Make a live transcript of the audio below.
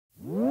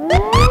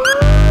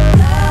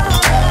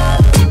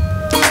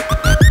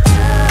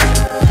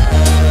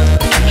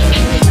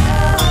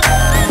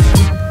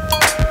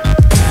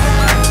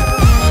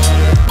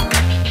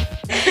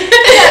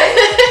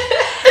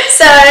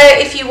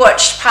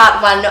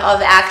part one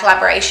of our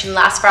collaboration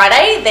last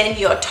Friday, then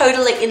you're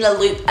totally in the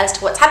loop as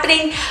to what's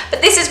happening.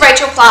 But this is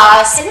Rachel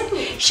Class.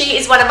 She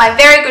is one of my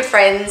very good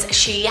friends.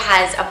 She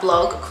has a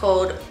blog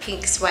called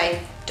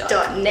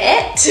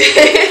pinkswave.net.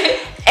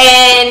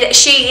 And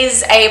she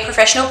is a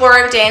professional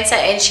ballroom dancer,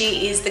 and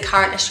she is the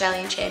current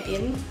Australian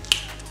champion.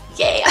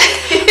 Yeah.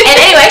 And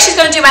anyway, she's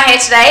going to do my hair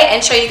today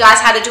and show you guys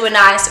how to do a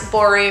nice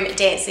ballroom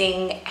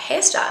dancing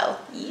hairstyle.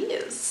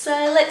 Yes. So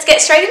let's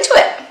get straight into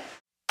it.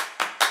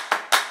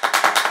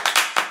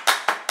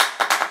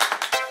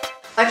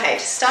 Okay,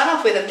 to start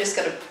off with, I'm just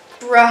going to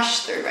brush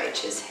through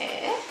Rachel's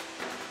hair.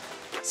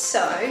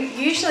 So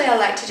usually I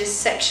like to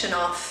just section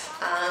off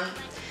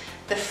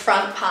the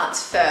front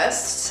parts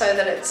first, so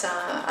that it's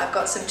I've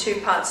got some two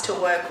parts to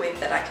work with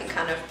that I can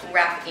kind of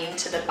wrap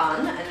into the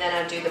bun, and then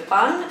I do the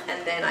bun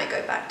and then I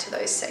go back to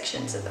those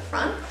sections at the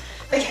front.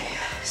 Okay,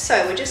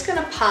 so we're just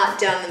going to part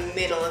down the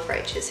middle of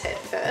Rachel's head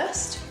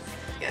first.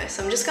 Yeah,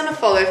 so I'm just going to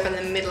follow from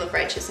the middle of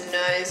Rachel's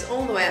nose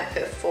all the way up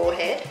her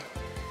forehead,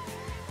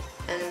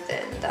 and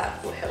then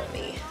that will help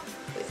me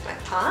with my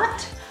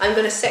part. I'm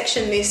going to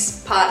section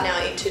this part now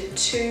into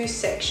two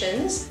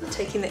sections,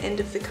 taking the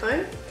end of the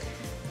comb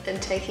and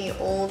taking it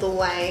all the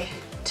way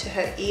to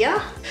her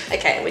ear.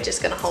 Okay, we're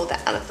just going to hold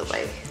that out of the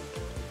way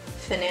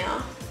for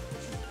now.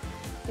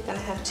 We're going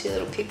to have two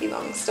little Pippi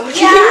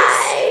Longstockings.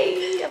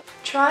 Yay!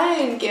 Try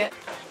and get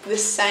the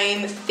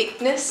same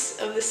thickness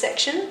of the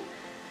section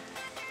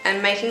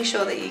and making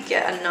sure that you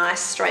get a nice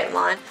straight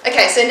line.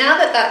 Okay, so now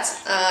that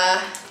that's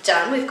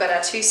done, we've got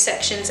our two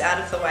sections out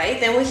of the way,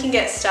 then we can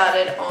get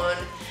started on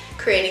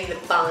creating the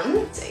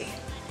bun.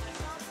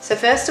 So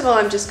first of all,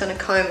 I'm just going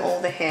to comb all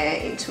the hair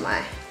into my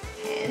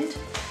hand.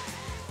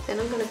 Then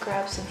I'm going to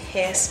grab some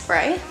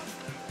hairspray.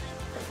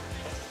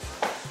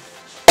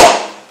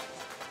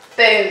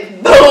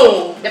 Boom!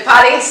 Boom! The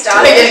party has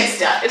started.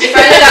 You've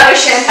ended up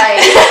with champagne.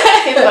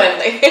 If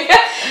only.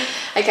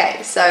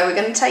 Okay, so we're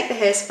going to take the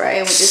hairspray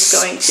and we're just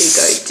going to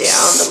go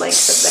down the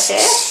length of the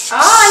hair.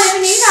 Oh, I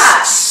never knew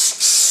that.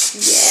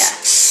 Yeah.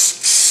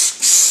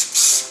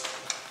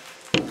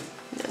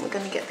 And then we're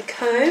going to get the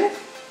comb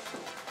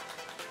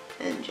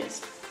and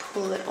just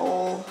pull it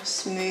all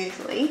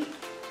smoothly.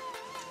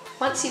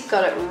 Once you've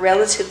got it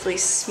relatively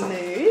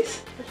smooth,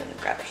 we're going to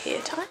grab a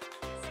hair tie.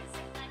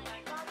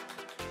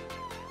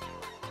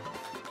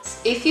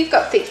 If you've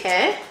got thick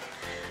hair,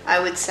 I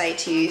would say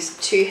to use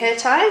two hair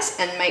ties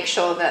and make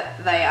sure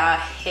that they are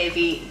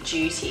heavy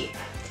duty.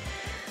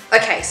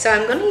 Okay, so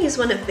I'm going to use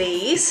one of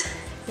these.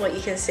 What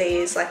you can see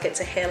is like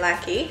it's a hair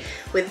lacquey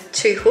with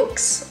two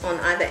hooks on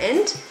either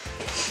end.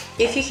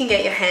 If you can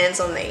get your hands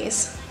on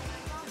these,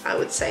 I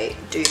would say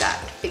do that,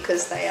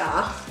 because they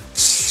are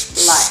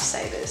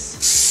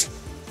lifesavers.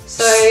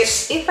 So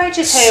if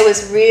Rachel's hair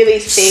was really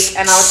thick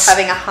and I was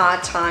having a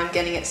hard time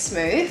getting it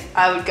smooth,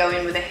 I would go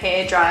in with a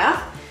hairdryer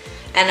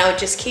and I would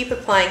just keep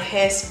applying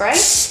hairspray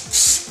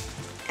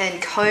and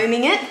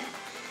combing it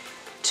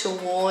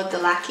toward the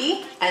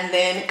lacquey and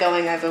then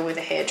going over with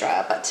a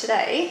hairdryer. But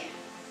today,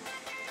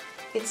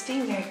 it's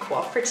being very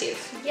cooperative.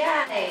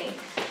 Yay!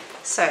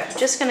 So I'm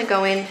just going to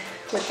go in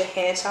with the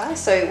hair tie.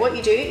 So what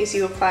you do is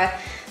you apply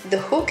the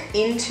hook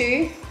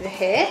into the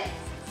hair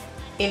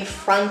in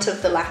front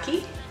of the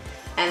lacquey,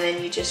 and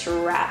then you just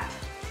wrap.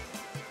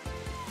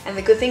 And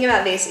the good thing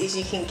about this is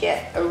you can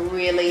get a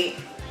really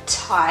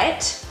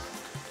tight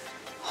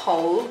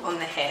hold on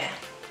the hair.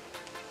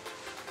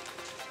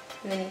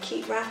 And then you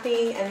keep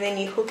wrapping and then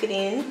you hook it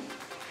in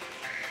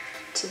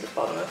to the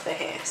bottom of the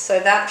hair. So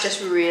that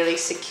just really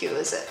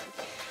secures it.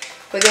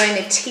 We're going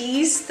to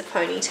tease the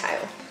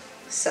ponytail.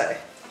 So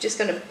just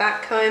going to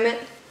back comb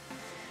it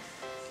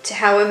to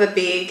however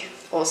big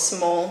or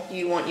small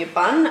you want your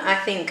bun. I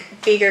think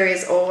bigger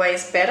is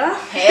always better.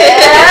 Yeah,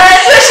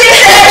 that's what she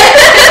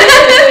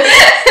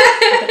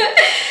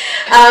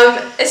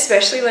said.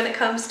 Especially when it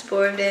comes to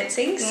ballroom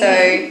dancing.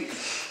 So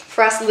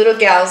for us little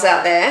gals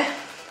out there,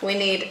 we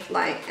need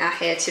like our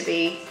hair to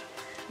be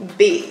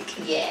big.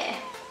 Yeah.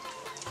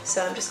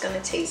 So I'm just going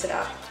to tease it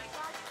up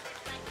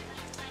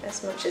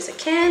as much as I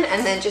can,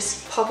 and then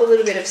just pop a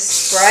little bit of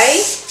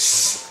spray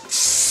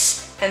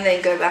and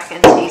then go back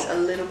and tease a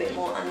little bit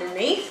more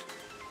underneath.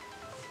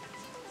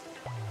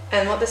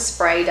 And what the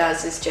spray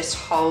does is just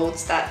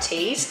holds that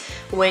tease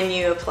when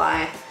you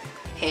apply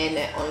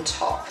hairnet on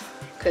top,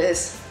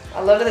 because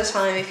a lot of the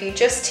time if you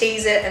just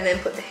tease it and then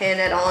put the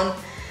hairnet on,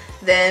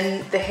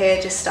 then the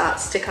hair just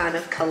starts to kind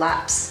of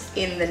collapse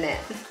in the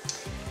net.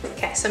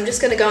 Okay, so I'm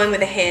just going to go in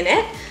with a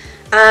hairnet.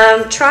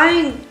 Try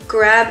and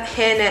grab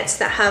hairnets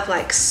that have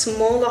like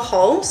smaller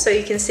holes. So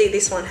you can see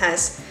this one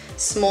has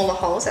smaller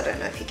holes. I don't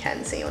know if you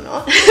can see or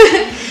not.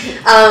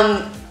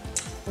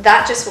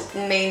 That just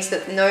means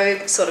that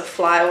no sort of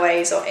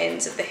flyaways or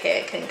ends of the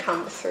hair can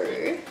come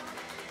through.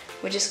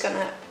 We're just going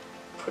to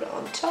put it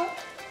on top,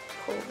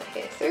 pull the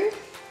hair through.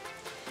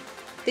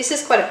 This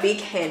is quite a big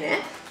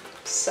hairnet,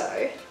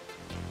 so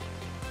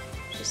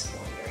just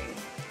wondering.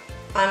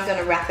 I'm going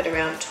to wrap it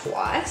around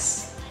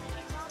twice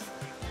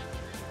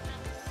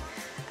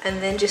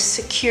and then just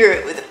secure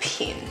it with a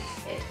pin.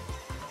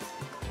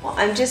 Well,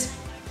 I'm just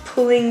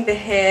pulling the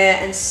hair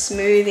and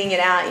smoothing it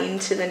out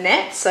into the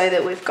net so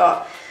that we've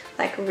got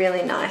like a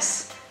really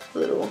nice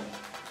little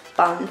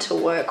bun to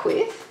work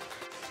with.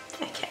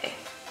 Okay,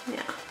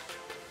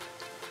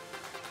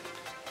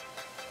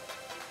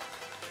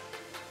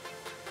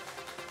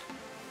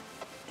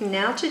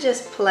 now to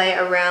just play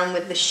around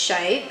with the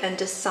shape and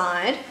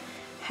decide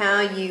how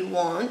you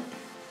want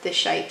the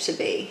shape to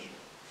be.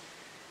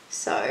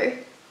 So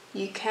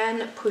you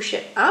can push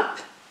it up,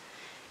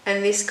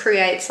 and this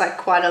creates like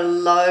quite a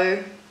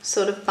low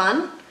sort of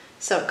bun,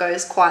 so it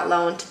goes quite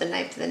low onto the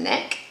nape of the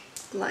neck,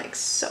 like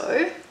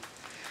so.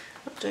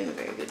 Not doing a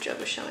very good job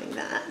of showing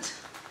that,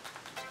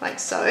 like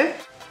so.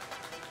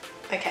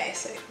 Okay,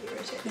 so you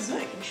rotate this so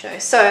I can show.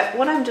 So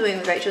what I'm doing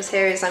with Rachel's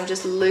hair is I'm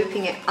just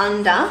looping it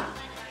under,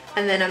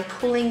 and then I'm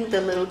pulling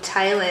the little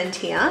tail end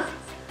here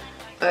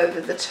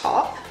over the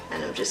top,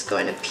 and I'm just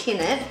going to pin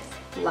it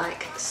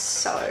like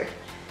so.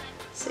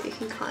 So you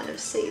can kind of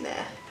see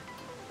there.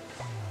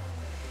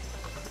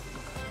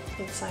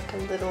 It's like a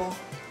little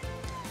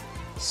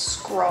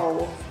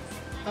scroll.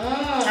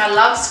 I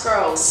love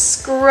scrolls.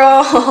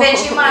 Scrolls.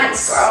 Vegemite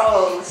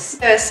scrolls.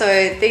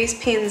 So these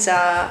pins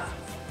are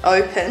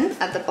open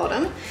at the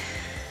bottom.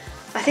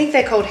 I think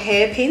they're called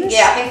hair pins.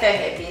 Yeah, I think they're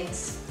hair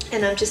pins.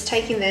 And I'm just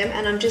taking them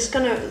and I'm just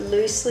going to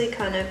loosely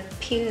kind of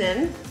pin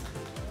them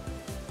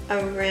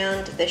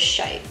around the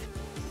shape.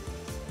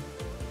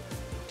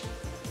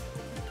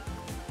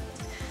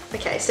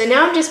 Okay, so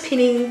now I'm just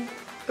pinning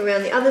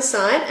around the other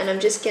side, and I'm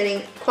just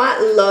getting quite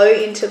low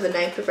into the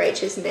nape of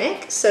Rachel's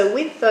neck. So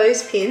with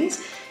those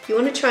pins, you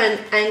want to try and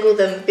angle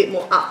them a bit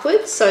more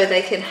upwards so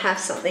they can have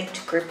something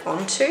to grip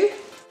onto.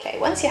 Okay,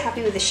 once you're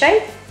happy with the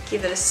shape,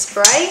 give it a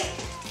spray.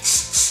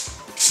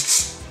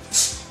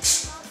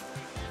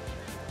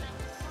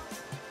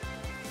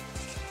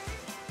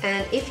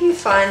 And if you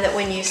find that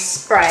when you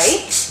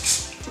spray,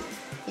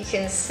 you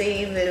can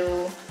see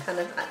little kind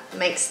of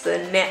makes the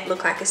net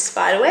look like a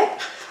spider web,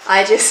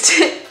 I just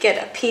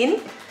get a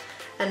pin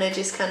and I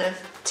just kind of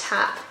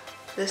tap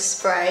the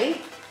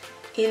spray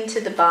into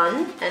the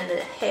bun and the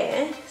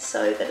hair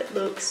so that it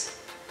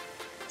looks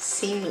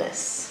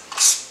seamless.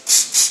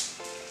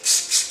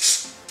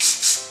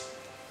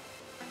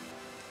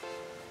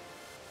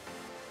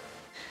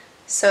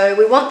 So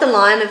we want the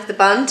line of the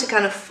bun to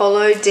kind of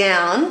follow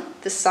down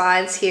the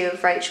sides here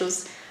of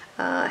Rachel's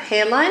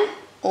hairline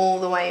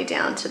all the way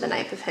down to the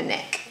nape of her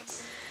neck.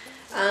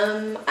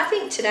 I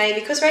think today,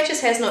 because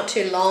Rachel's hair's not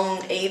too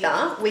long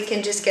either, we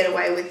can just get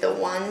away with the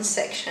one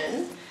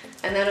section,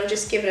 and that'll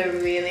just give it a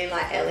really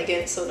like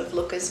elegant sort of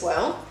look as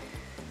well.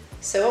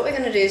 So what we're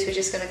going to do is we're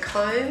just going to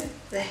comb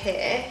the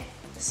hair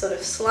sort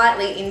of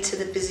slightly into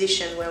the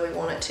position where we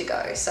want it to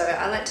go. So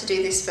I like to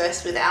do this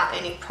first without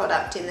any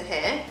product in the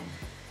hair,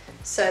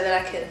 so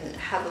that I can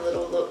have a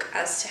little look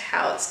as to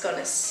how it's going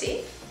to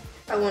sit.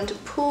 I want to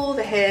pull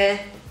the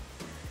hair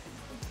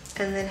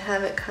and then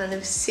have it kind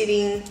of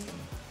sitting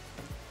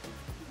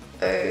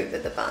over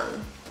the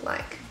bun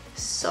like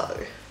so.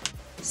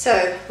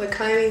 So we're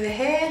combing the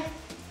hair,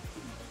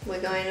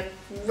 we're going to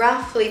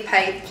roughly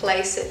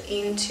place it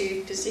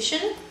into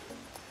position.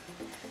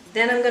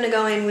 Then I'm going to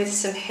go in with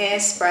some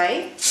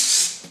hairspray,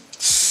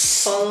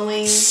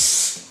 following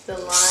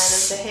the line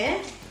of the hair,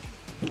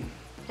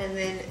 and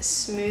then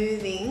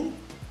smoothing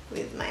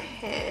with my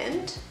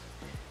hand.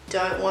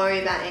 Don't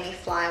worry about any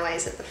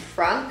flyaways at the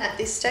front at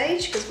this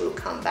stage, because we'll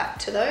come back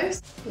to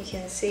those. You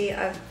can see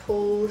I've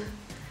pulled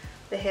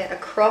the hair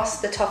across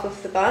the top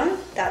of the bun.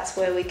 That's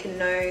where we can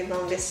no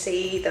longer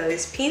see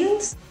those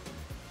pins.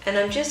 And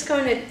I'm just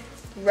going to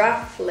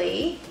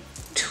roughly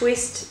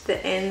twist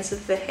the ends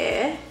of the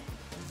hair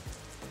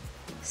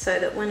so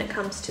that when it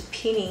comes to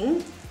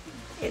pinning,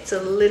 it's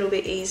a little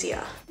bit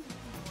easier.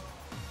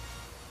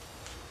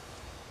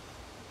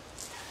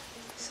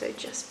 So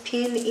just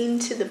pin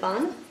into the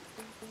bun.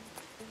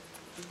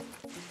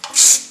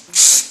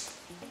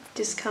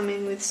 Just come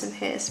in with some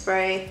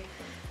hairspray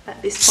at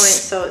this point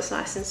so it's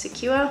nice and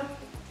secure.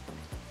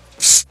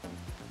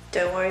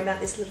 Don't worry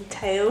about this little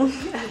tail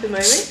at the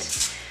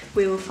moment.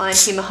 We will find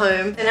him a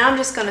home. And now I'm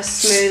just going to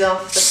smooth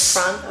off the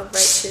front of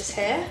Rachel's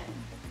hair.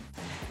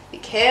 Be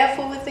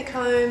careful with the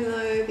comb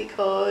though,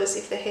 because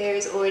if the hair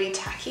is already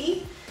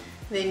tacky,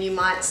 then you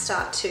might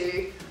start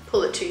to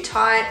pull it too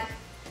tight,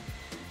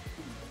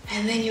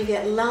 and then you'll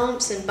get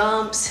lumps and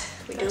bumps.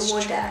 We don't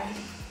want that.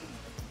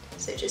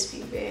 So just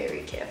be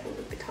very careful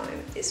with the comb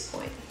at this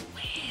point.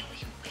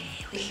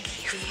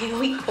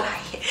 Very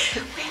quiet.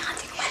 Where are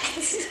the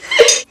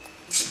quiet?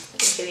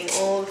 Getting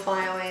all the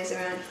flyaways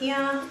around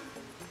here,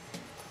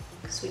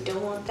 because we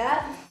don't want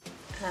that.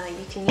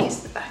 You can use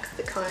the back of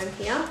the comb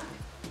here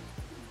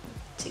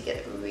to get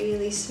it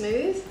really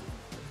smooth.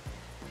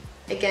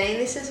 Again,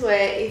 this is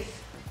where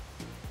if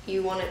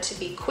you want it to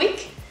be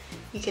quick,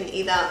 you can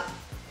either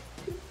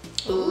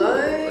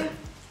blow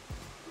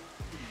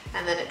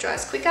and then it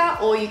dries quicker,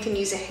 or you can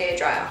use a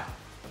hairdryer.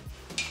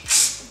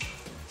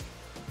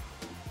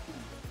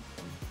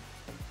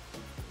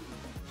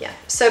 Yeah,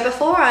 so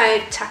before I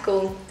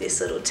tackle this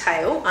little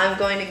tail, I'm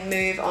going to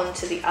move on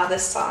to the other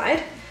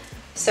side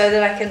so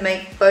that I can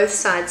make both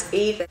sides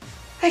even.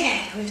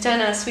 Okay, we've done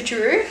our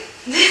switcheroo.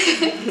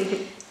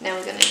 Now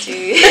we're gonna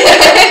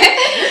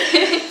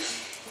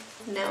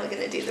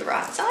do the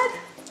right side.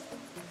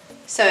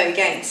 So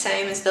again,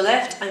 same as the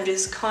left, I'm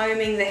just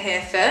combing the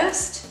hair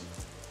first,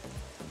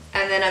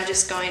 and then I'm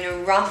just going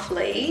to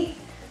roughly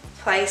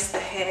place the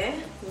hair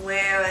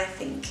where I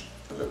think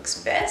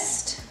looks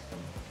best,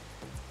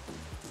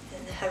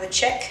 and have a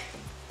check,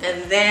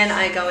 and then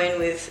I go in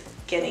with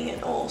getting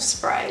it all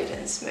sprayed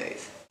and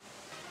smooth.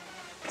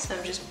 So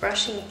I'm just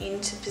brushing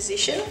into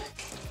position,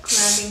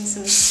 grabbing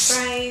some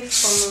spray,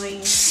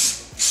 following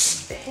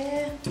the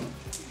hair,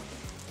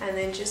 and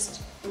then just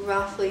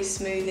roughly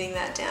smoothing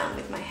that down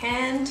with my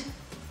hand.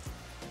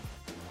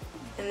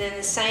 And then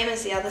the same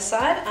as the other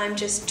side, I'm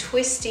just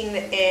twisting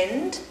the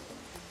end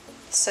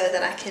so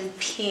that I can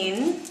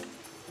pin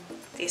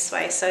this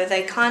way, so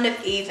they kind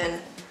of even.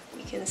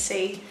 You can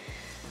see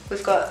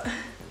we've got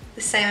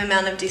the same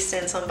amount of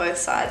distance on both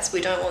sides.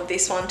 We don't want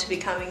this one to be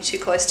coming too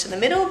close to the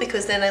middle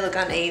because then they look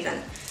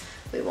uneven.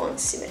 We want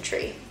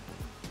symmetry.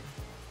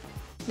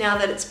 Now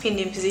that it's pinned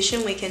in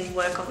position, we can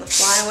work on the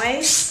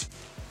flyaways.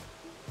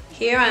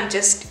 Here I'm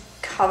just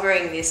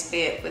covering this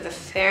bit with a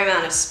fair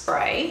amount of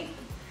spray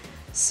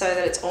so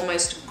that it's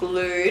almost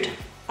glued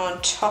on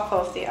top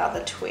of the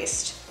other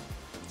twist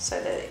so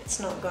that it's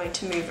not going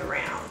to move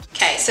around.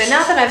 Okay, so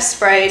now that I've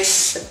sprayed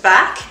the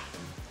back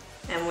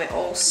and we're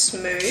all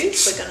smooth,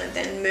 we're going to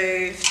then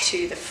move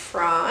to the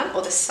front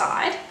or the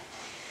side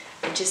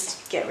and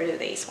just get rid of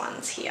these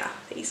ones here,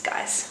 these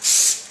guys.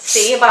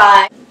 See you,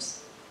 bye.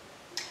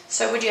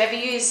 So would you ever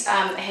use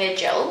hair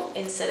gel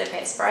instead of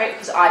hairspray?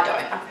 Because I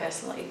don't. I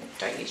personally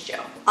don't use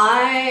gel.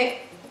 I'm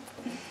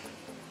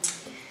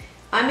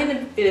in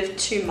a bit of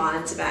two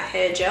minds about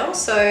hair gel.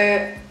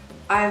 So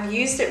I've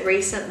used it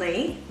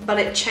recently, but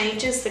it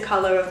changes the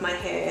colour of my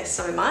hair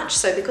so much.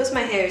 So because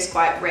my hair is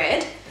quite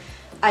red,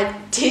 I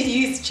did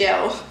use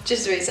gel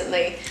just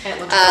recently. And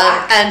it looks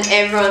black. And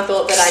everyone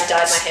thought that I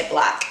dyed my hair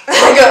black.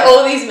 I got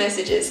all these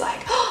messages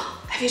like, oh,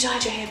 have you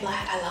dyed your hair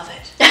black? I love it.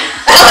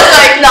 I was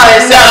like, no,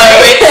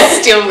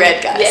 it's still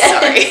red, guys,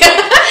 sorry.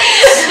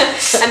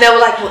 And they were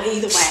like, well,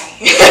 either way.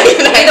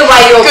 Either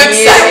way, you're good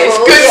beautiful. Save,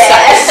 good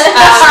save.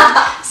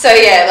 So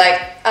yeah, like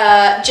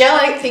gel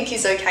I think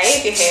is okay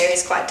if your hair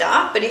is quite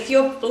dark, but if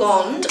you're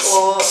blonde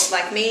or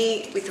like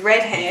me with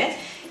red hair,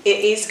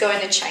 it is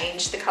going to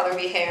change the colour of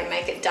your hair and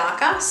make it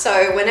darker.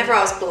 So whenever I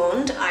was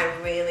blonde, I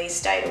really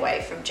stayed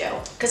away from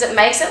gel. Because it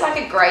makes it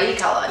like a grey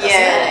colour, doesn't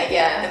it?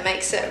 Yeah, it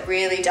makes it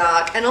really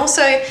dark. And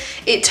also,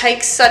 it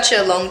takes such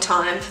a long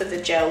time for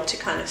the gel to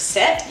kind of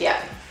set.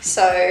 Yeah.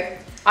 So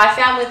I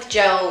found with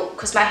gel,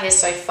 because my hair's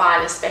so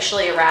fine,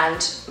 especially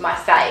around my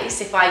face,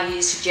 if I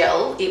used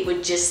gel, it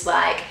would just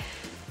like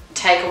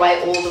take away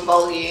all the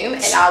volume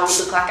and I would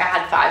look like I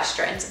had 5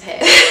 strands of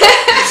hair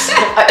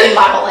in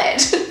my whole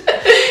head.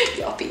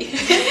 Yoppy.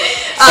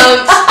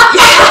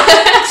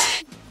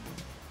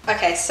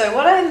 Okay, so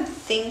what I'm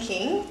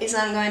thinking is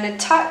I'm going to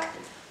tuck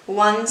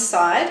one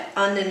side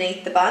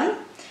underneath the bun,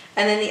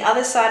 and then the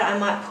other side I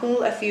might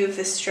pull a few of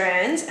the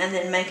strands and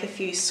then make a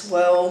few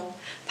swirl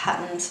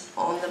patterns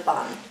on the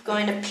bun. I'm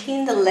going to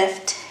pin the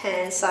left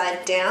hand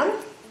side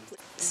down,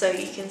 so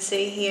you can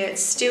see here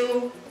it's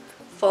still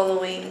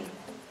following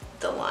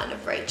the line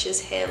of Rachel's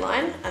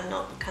hairline. I'm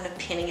not kind of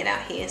pinning it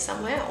out here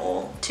somewhere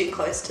or too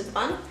close to the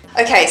bun.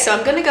 Okay, so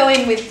I'm going to go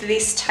in with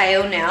this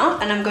tail now,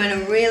 and I'm going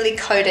to really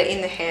coat it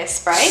in the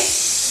hairspray.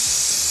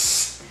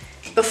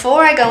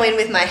 Before I go in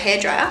with my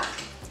hairdryer,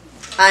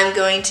 I'm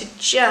going to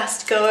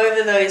just go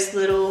over those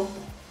little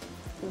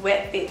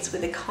wet bits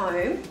with a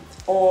comb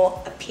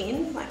or a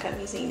pin like I'm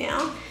using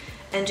now,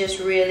 and just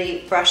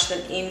really brush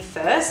them in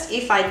first.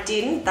 If I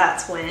didn't,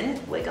 that's when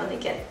we're going to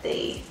get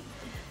the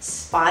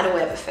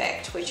spiderweb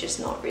effect, which is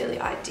not really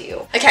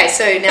ideal. Okay,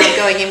 so now I'm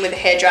going in with a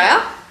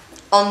hairdryer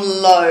on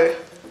low.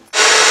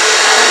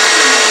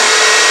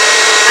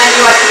 And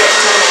you like to get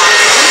to the light.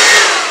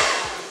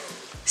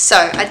 So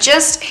I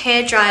just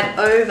hair dried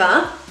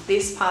over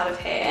this part of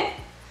hair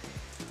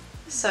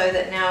so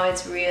that now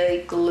it's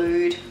really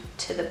glued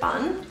to the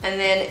bun. And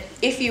then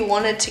if you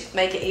wanted to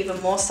make it even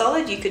more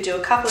solid, you could do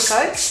a couple of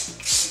coats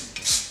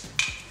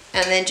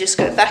and then just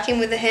go back in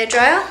with the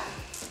hairdryer.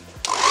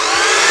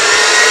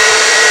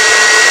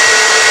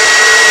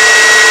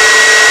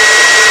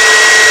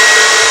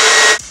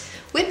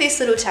 With this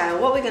little tail,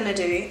 what we're going to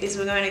do is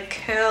we're going to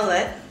curl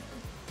it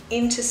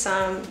into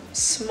some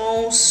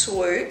small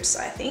swoops,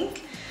 I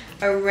think,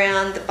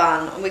 around the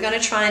bun. And we're going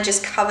to try and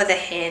just cover the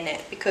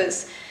hairnet,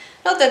 because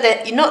not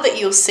that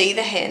you'll see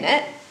the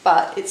hairnet,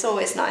 but it's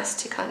always nice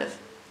to kind of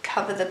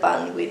cover the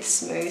bun with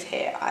smooth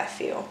hair, I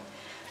feel.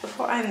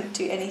 Before I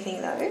do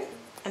anything though,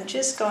 I'm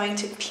just going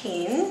to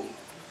pin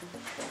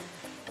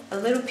a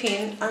little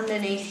pin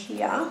underneath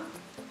here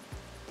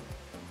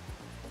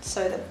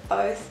so that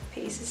both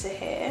pieces of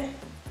hair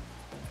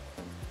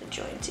are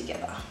joined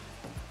together.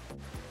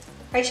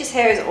 Rachel's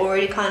hair is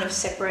already kind of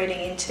separating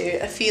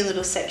into a few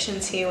little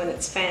sections here when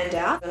it's fanned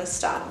out. I'm going to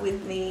start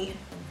with the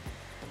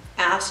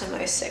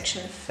outermost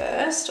section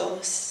first, or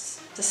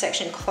the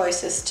section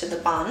closest to the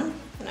bun,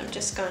 and I'm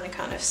just going to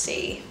kind of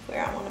see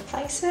where I want to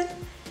place it,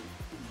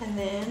 and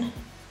then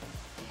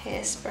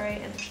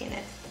hairspray and pin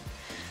it.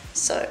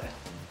 So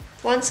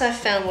once I've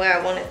found where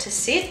I want it to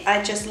sit,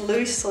 I just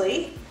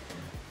loosely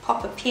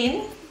pop a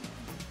pin.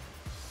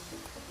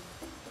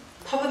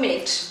 Pop a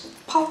mint.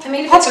 Pop, I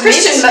mean, if pop it's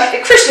Christian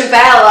Bale,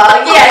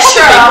 yeah,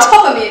 sure, I'll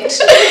pop a mint.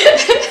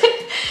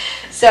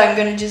 So I'm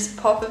going to just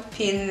pop a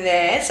pin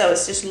there, so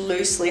it's just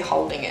loosely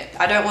holding it.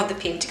 I don't want the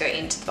pin to go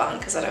into the bun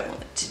because I don't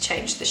want it to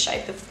change the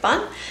shape of the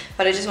bun,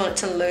 but I just want it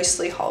to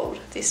loosely hold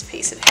this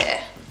piece of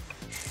hair.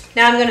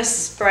 Now I'm going to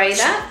spray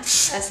that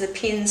as the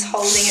pin's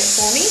holding it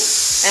for me,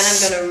 and I'm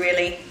going to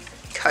really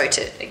coat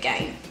it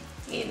again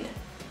in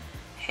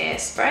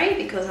hairspray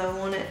because I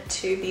want it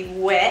to be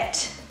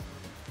wet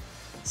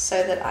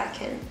so that I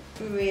can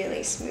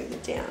really smooth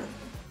it down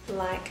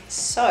like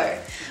so.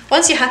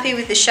 Once you're happy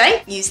with the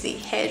shape, use the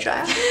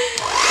hairdryer.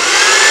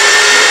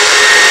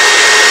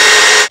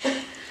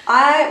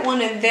 I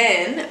want to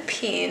then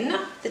pin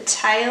the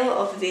tail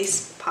of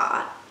this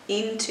part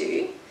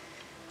into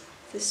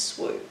the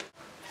swoop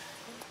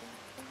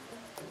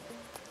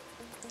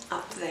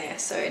up there,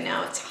 so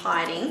now it's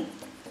hiding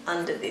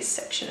under this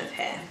section of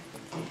hair.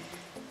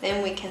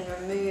 Then we can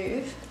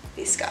remove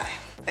this guy.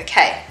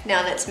 Okay,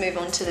 now let's move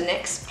on to the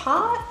next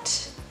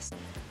part.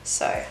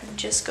 So I'm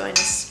just going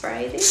to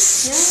spray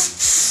this now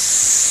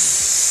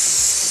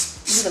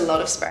with a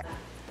lot of spray.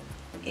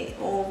 It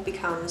all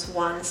becomes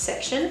one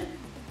section.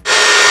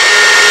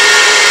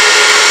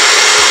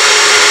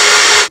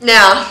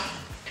 Now,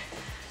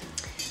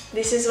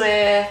 this is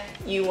where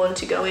you want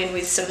to go in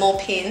with some more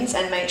pins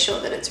and make sure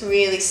that it's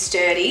really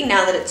sturdy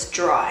now that it's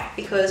dry,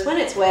 because when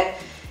it's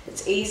wet,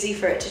 it's easy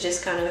for it to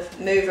just kind of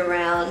move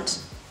around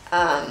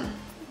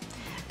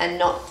and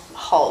not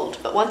hold.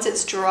 But once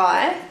it's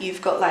dry,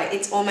 you've got like,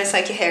 it's almost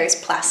like your hair is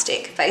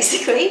plastic,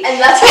 basically. And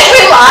that's what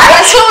we like.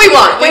 That's what we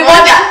want. We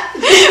want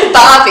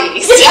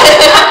Barbies.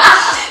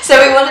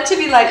 So we want it to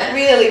be like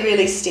really,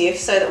 really stiff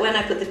so that when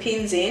I put the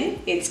pins in,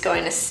 it's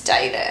going to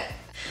stay there.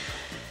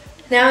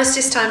 Now it's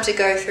just time to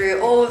go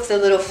through all of the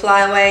little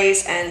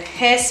flyaways and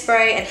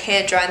hairspray and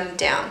hair dry them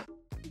down.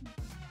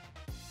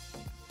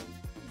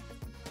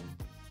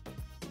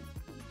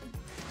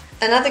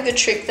 Another good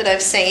trick that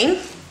I've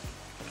seen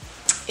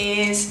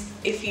is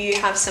if you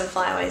have some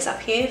flyaways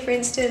up here, for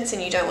instance,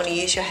 and you don't want to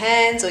use your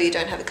hands or you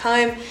don't have a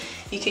comb,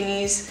 you can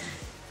use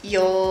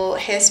your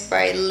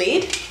hairspray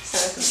lid. So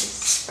I can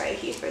just spray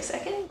here for a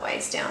second,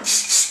 ways down. It's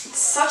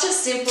such a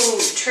simple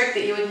trick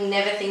that you would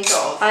never think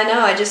of. I know,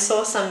 I just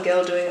saw some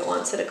girl doing it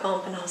once at a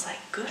comp and I was like,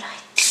 good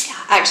idea.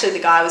 Actually, the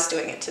guy was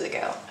doing it to the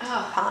girl,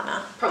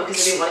 partner. Probably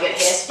because he didn't want to get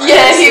hairspray.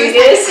 Yeah, he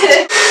was.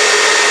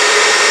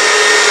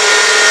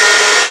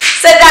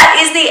 So that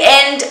is the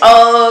end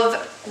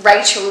of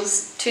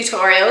Rachel's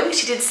tutorial.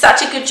 She did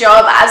such a good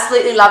job. I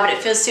absolutely love it.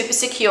 It feels super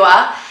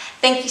secure.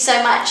 Thank you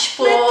so much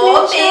for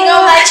being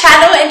on my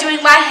channel and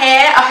doing my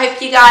hair. I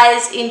hope you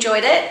guys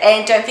enjoyed it,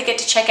 and don't forget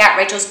to check out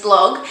Rachel's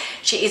blog.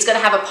 She is going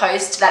to have a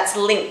post that's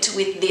linked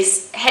with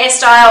this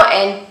hairstyle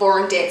and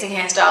ballroom dancing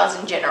hairstyles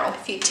in general. A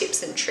few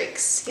tips and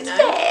tricks, you know.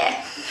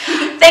 Yeah.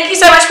 Thank you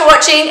so much for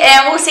watching,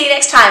 and we'll see you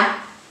next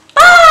time.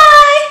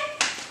 Bye!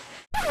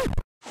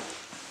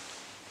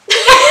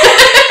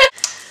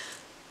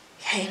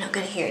 Okay, you're not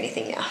going to hear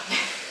anything now.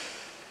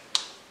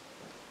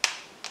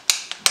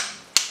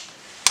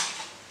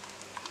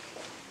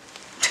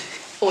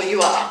 Or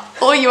you are.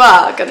 Or you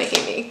are going to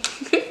hear me.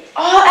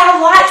 Oh, our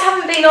lights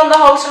haven't been on the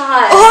whole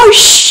time. Oh,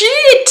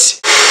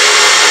 shit!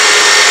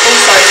 I'm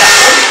sorry,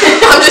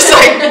 that one. I'm just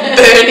like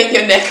burning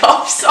your neck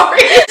off,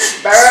 sorry.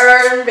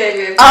 Burn,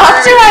 baby, burn.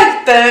 After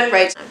I've burnt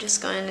Rachel, I'm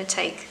just going to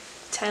take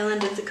the tail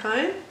end of the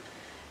comb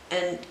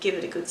and give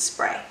it a good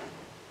spray.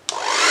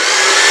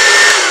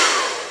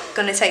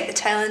 Going to take the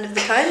tail end of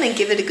the comb and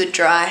give it a good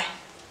dry.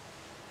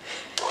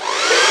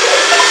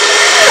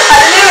 I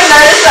didn't even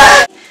notice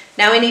that.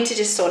 Now we need to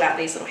just sort out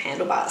these little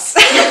handlebars.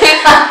 That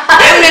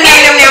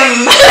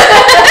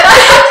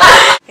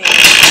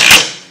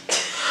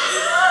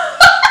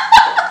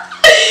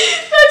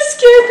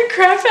scared the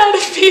crap out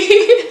of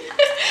me.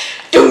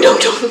 Dum dum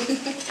dum.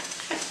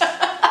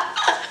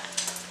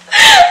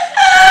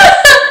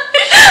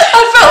 I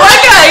felt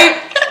like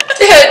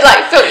I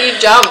felt you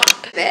jump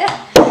there,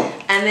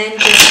 and then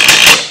just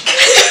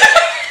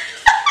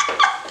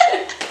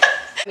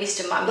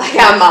Mr. Mum. like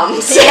our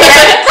mums.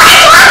 Yeah.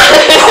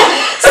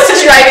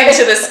 Straight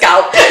into the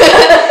scalp.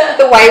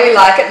 The way we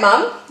like it,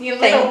 Mum.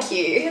 Thank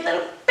you. You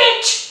little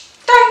bitch.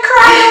 Don't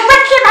cry, you'll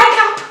wreck your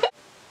makeup.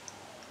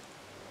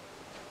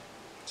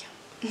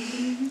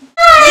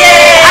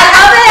 Yeah!